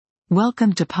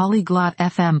Welcome to Polyglot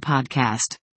FM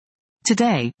podcast.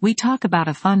 Today, we talk about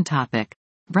a fun topic,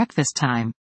 breakfast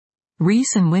time.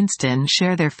 Reese and Winston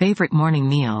share their favorite morning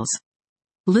meals.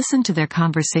 Listen to their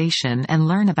conversation and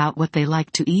learn about what they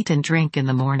like to eat and drink in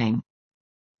the morning.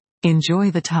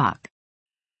 Enjoy the talk.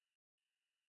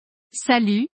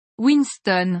 Salut,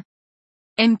 Winston.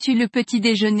 Aimes-tu le petit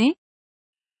déjeuner?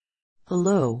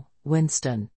 Hello,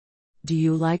 Winston. Do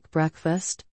you like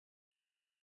breakfast?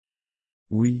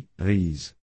 Oui,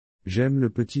 Reese. J'aime le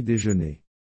petit déjeuner.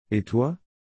 Et toi?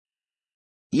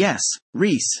 Yes,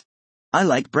 Reese. I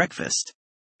like breakfast.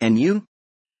 And you?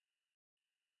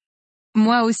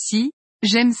 Moi aussi,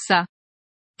 j'aime ça.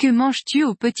 Que manges-tu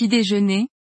au petit déjeuner?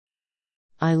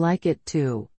 I like it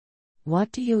too.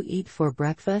 What do you eat for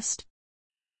breakfast?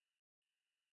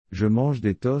 Je mange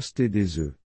des toasts et des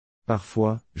œufs.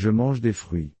 Parfois, je mange des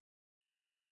fruits.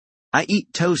 I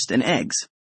eat toast and eggs.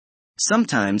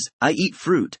 Sometimes, I eat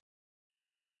fruit.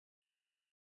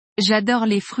 J'adore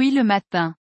les fruits le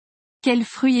matin. Quels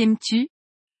fruits aimes-tu?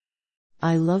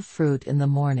 I love fruit in the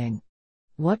morning.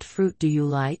 What fruit do you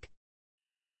like?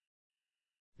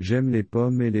 J'aime les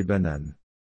pommes et les bananes.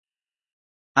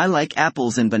 I like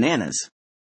apples and bananas.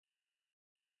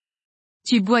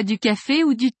 Tu bois du café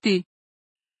ou du thé?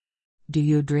 Do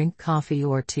you drink coffee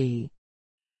or tea?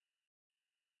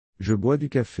 Je bois du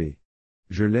café.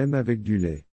 Je l'aime avec du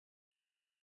lait.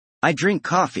 I drink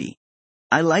coffee.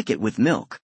 I like it with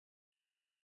milk.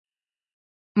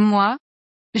 Moi,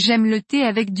 j'aime le thé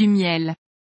avec du miel.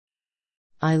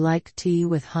 I like tea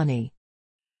with honey.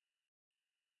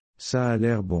 Ça a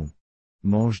l'air bon.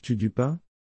 Manges-tu du pain?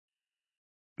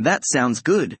 That sounds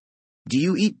good. Do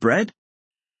you eat bread?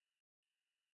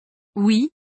 Oui,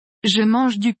 je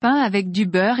mange du pain avec du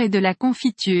beurre et de la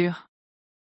confiture.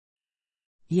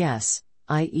 Yes,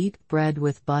 I eat bread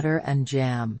with butter and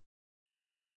jam.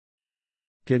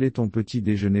 Quel est ton petit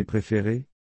déjeuner préféré?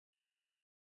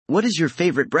 What is your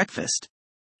favorite breakfast?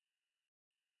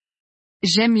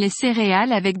 J'aime les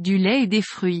céréales avec du lait et des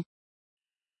fruits.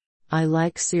 I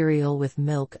like cereal with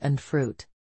milk and fruit.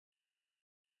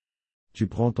 Tu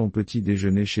prends ton petit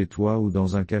déjeuner chez toi ou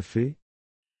dans un café?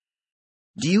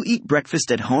 Do you eat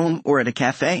breakfast at home or at a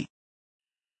cafe?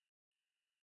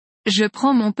 Je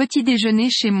prends mon petit déjeuner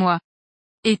chez moi.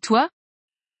 Et toi?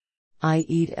 I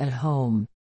eat at home.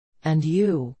 And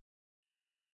you?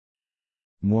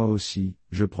 Moi aussi,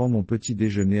 je prends mon petit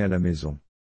déjeuner à la maison.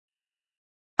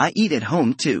 I eat at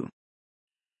home too.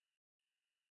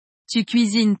 Tu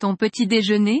cuisines ton petit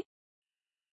déjeuner?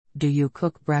 Do you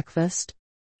cook breakfast?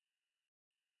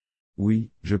 Oui,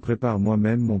 je prépare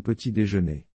moi-même mon petit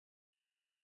déjeuner.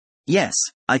 Yes,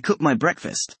 I cook my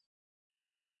breakfast.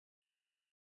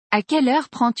 À quelle heure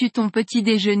prends-tu ton petit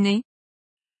déjeuner?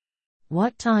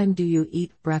 What time do you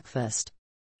eat breakfast?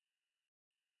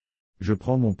 Je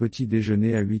prends mon petit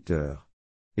déjeuner à 8 heures.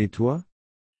 Et toi?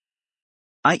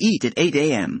 I eat at 8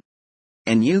 a.m.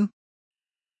 And you?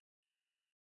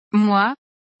 Moi,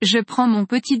 je prends mon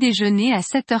petit déjeuner à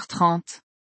 7h30.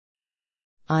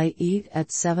 I eat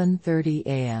at 7:30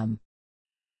 a.m.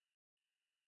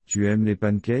 Tu aimes les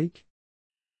pancakes?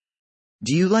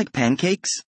 Do you like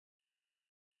pancakes?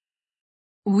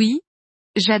 Oui,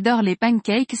 j'adore les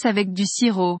pancakes avec du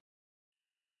sirop.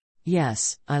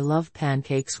 Yes, I love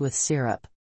pancakes with syrup.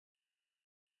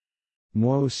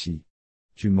 Moi aussi.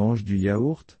 Tu manges du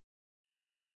yaourt?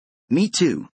 Me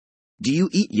too. Do you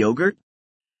eat yogurt?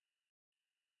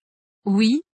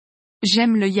 Oui,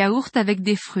 j'aime le yaourt avec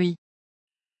des fruits.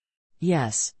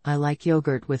 Yes, I like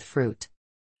yogurt with fruit.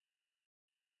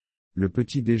 Le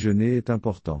petit déjeuner est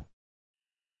important.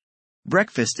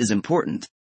 Breakfast is important.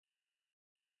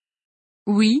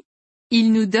 Oui,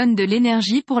 il nous donne de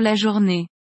l'énergie pour la journée.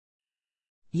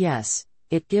 Yes,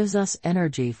 it gives us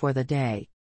energy for the day.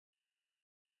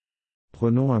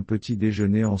 Prenons un petit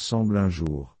déjeuner ensemble un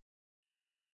jour.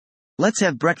 Let's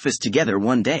have breakfast together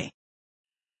one day.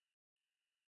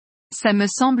 Ça me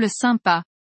semble sympa.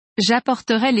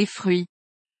 J'apporterai les fruits.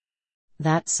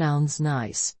 That sounds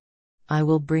nice. I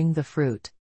will bring the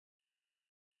fruit.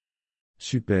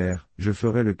 Super, je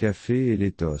ferai le café et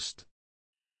les toasts.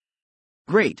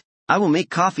 Great. I will make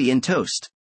coffee and toast.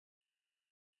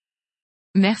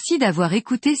 Merci d'avoir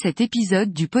écouté cet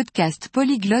épisode du podcast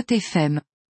Polyglotte FM.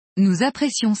 Nous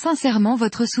apprécions sincèrement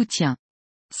votre soutien.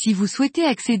 Si vous souhaitez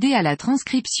accéder à la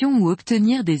transcription ou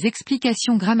obtenir des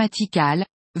explications grammaticales,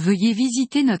 veuillez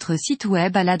visiter notre site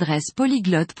web à l'adresse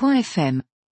polyglotte.fm.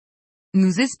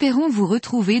 Nous espérons vous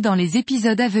retrouver dans les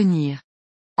épisodes à venir.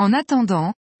 En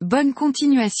attendant, bonne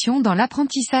continuation dans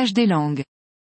l'apprentissage des langues.